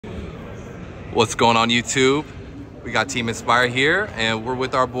What's going on YouTube? We got Team Inspire here, and we're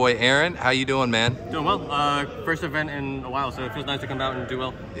with our boy Aaron. How you doing, man? Doing well. First event in a while, so it feels nice to come out and do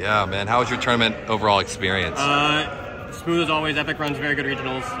well. Yeah, man. How was your tournament overall experience? Smooth as always. Epic runs very good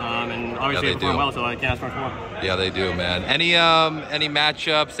regionals, and obviously they perform well, so I can't ask for much more. Yeah, they do, man. Any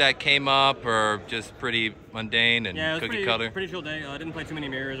matchups that came up, or just pretty mundane and cookie cutter? Pretty chill day. I didn't play too many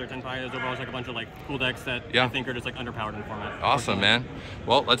mirrors or tenpais. Overall, it was like a bunch of cool decks that I think are just underpowered in the format. Awesome, man.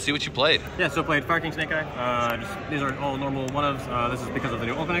 Well, let's see what you played. Yeah, so played Fire King Snake Eye. These are all normal one-ofs. This is because of the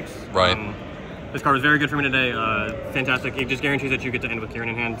new Openix. Right. This card was very good for me today. Fantastic. It just guarantees that you get to end with Kieran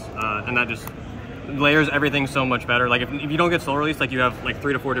in hand, and that just layers everything so much better. Like if you don't get soul release, you have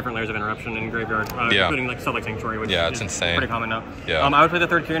 3 to 4 different layers of interruption in graveyard, including stuff like Sanctuary, which it's insane. Pretty common now. Yeah. I would play the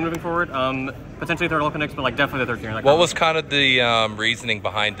third Kieran moving forward. Potentially third Openix, but definitely the third Kieran. What was kind of the reasoning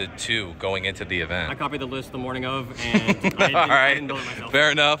behind the two going into the event? I copied the list the morning of, and I didn't build it myself.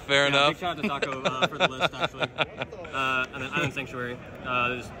 Fair enough. Fair enough. Big shout out to Taco for the list actually. And then Island Sanctuary.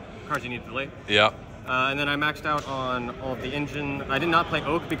 There's cards you need to delay. Yeah. And then I maxed out on all of the engine. I did not play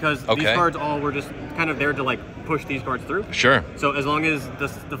Oak because these cards all were just kind of there to push these cards through. Sure. So as long as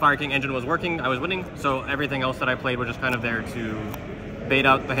the Fire King engine was working, I was winning. So everything else that I played was just kind of there to bait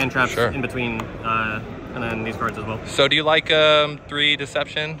out the hand traps in between, and then these cards as well. So do you like 3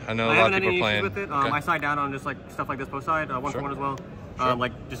 Deception? I know a lot of people are playing. With it. I side down on just stuff like this post side, 1-for-1 as well.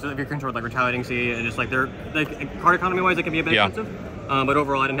 Just if you're controlled Retaliating Sea, and just they're card economy wise, it can be a bit expensive. But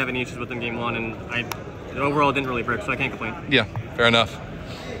overall, I didn't have any issues with them game 1, and overall didn't really break, so I can't complain. Yeah, fair enough.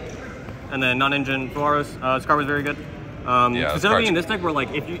 And then non-engine Fuaros, this card was very good. Specifically in this deck, where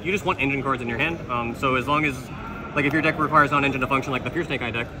if you just want engine cards in your hand, so as long as if your deck requires non-engine to function like the Pure Snake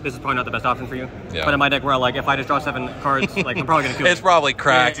Eye deck, this is probably not the best option for you. Yeah. But in my deck, where if I just draw 7 cards, I'm probably gonna feel it's probably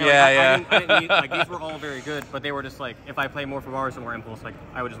cracked. I didn't need, these were all very good, but they were just if I play more Fuaros and more Impulse,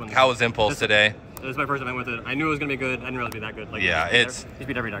 I would just win. How was Impulse today? This is my first event with it. I knew it was gonna be good. I didn't realize it'd be that good. He's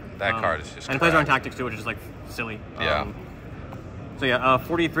beat every deck. That card is just. And it plays around tactics too, which is silly. So yeah,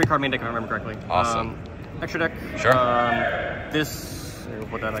 43 card main deck if I remember correctly. Awesome. Extra deck. Sure. We'll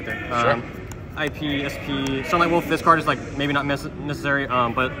put that right there. Sure. IP, SP, Sunlight Wolf. This card is maybe not necessary,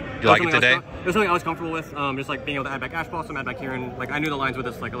 but you like it today? It was something I was comfortable with. Just being able to add back Ash Blossom, add back Kieran. I knew the lines with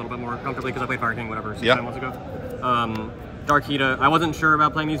this a little bit more comfortably because I played Fire King, whatever, 7 months ago. Dark Hita. I wasn't sure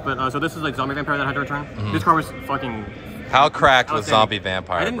about playing these, but so this is Zombie Vampire that I had to return. This card was fucking. How cracked was Zombie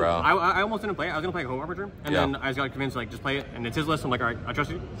Vampire, bro? I almost didn't play it. I was gonna play Home Arbitor, and then I just got convinced just play it, and it's his list. I'm like, all right, I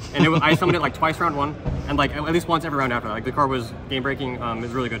trust you. And I summoned it twice round 1, and at least once every round after that. The card was game breaking. It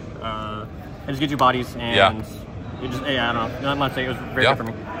was really good. It just gives you bodies, and it just I don't know. I'm not saying it was very good for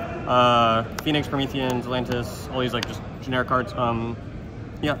me. Phoenix, Promethean, Atlantis, all these just generic cards.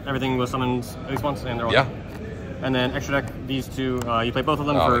 Everything was summoned at least once, and they're all good. And then extra deck, these two, you play both of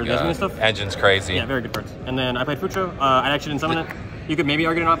them for the Azamina stuff. Engine's crazy. Yeah, very good cards. And then I played Fucho. I actually didn't summon it. You could maybe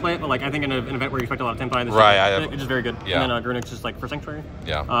argue to not play it, but I think in an event where you expect a lot of tempi, it's just very good. Yeah. And then Grunix just for Sanctuary.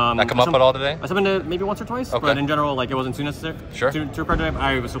 Yeah. That come up at all today? I summoned it maybe once or twice, but in general, it wasn't too necessary. Sure. To a card today,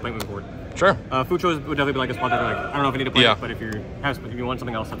 I was still playing moving forward. Sure. Fucho would definitely be a spot that I don't know if I need to play it, but if you want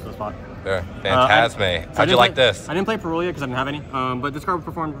something else, that's the spot. There. Phantasme. How'd you like this? I didn't play Perulia because I didn't have any, but this card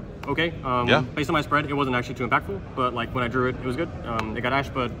performed okay. Based on my spread, it wasn't actually too impactful, but when I drew it, it was good. It got Ash,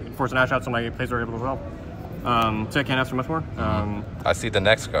 but it forced an Ash out, so my plays were able to go well. So I can't ask for much more. I see the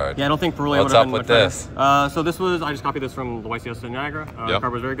next card. Yeah, I don't think Perulia would have been much better. What's up with this? So this was, I just copied this from the YCS in Niagara. The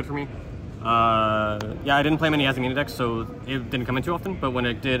card was very good for me. I didn't play many Azamina decks, so it didn't come in too often, but when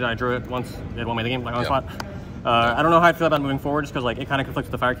it did, I drew it once. It won me the game, on the spot. I don't know how I feel about moving forward, just because it kind of conflicts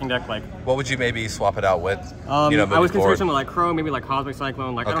with the Fire King deck. What would you maybe swap it out with? I was considering something like Crow, maybe Cosmic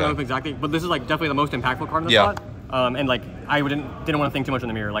Cyclone. I don't know exactly, but this is definitely the most impactful card in the spot. And I didn't want to think too much in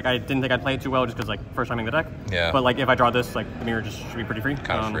the mirror. I didn't think I'd play it too well just because first timing the deck. Yeah. But if I draw this, the mirror just should be pretty free.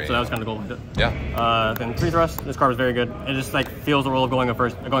 Kind of free. So that was kind of the goal with it. Yeah. Then 3 Thrust. This card was very good. It just feels the role of going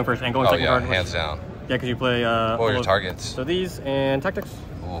first and going second card. Hands down. Yeah, because you play. What were your targets? So these and Tactics.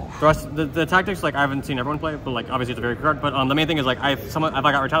 The Tactics, I haven't seen everyone play, but obviously it's a very good card. But the main thing is if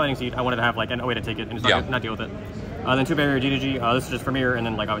I got Retaliating Seed, I wanted to have a way to take it and just not deal with it. Then 2 Barrier DDG. This is just for mirror, and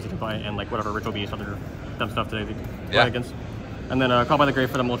then obviously Tempi and whatever Ritual Beast, other dumb stuff to play against. And then Call by the Grave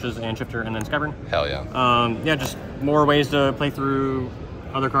for the Mulches and Shifter, and then Skyburn. Hell yeah. Just more ways to play through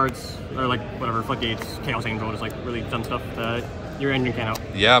other cards, or whatever, Floodgates, Chaos Angel, just really dumb stuff that your engine can't help.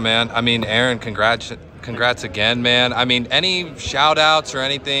 Yeah, man. I mean, Aaron, congrats again, man. I mean, any shout outs or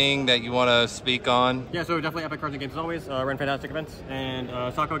anything that you want to speak on? Yeah, so definitely epic cards and games as always. Ran fantastic events. And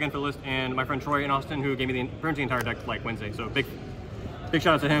Sako again for the list, and my friend Troy in Austin, who gave me the entire deck Wednesday. So big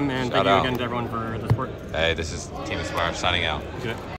shout out to him, and thank you again to everyone for the support. Hey, this is Team Inspire signing out.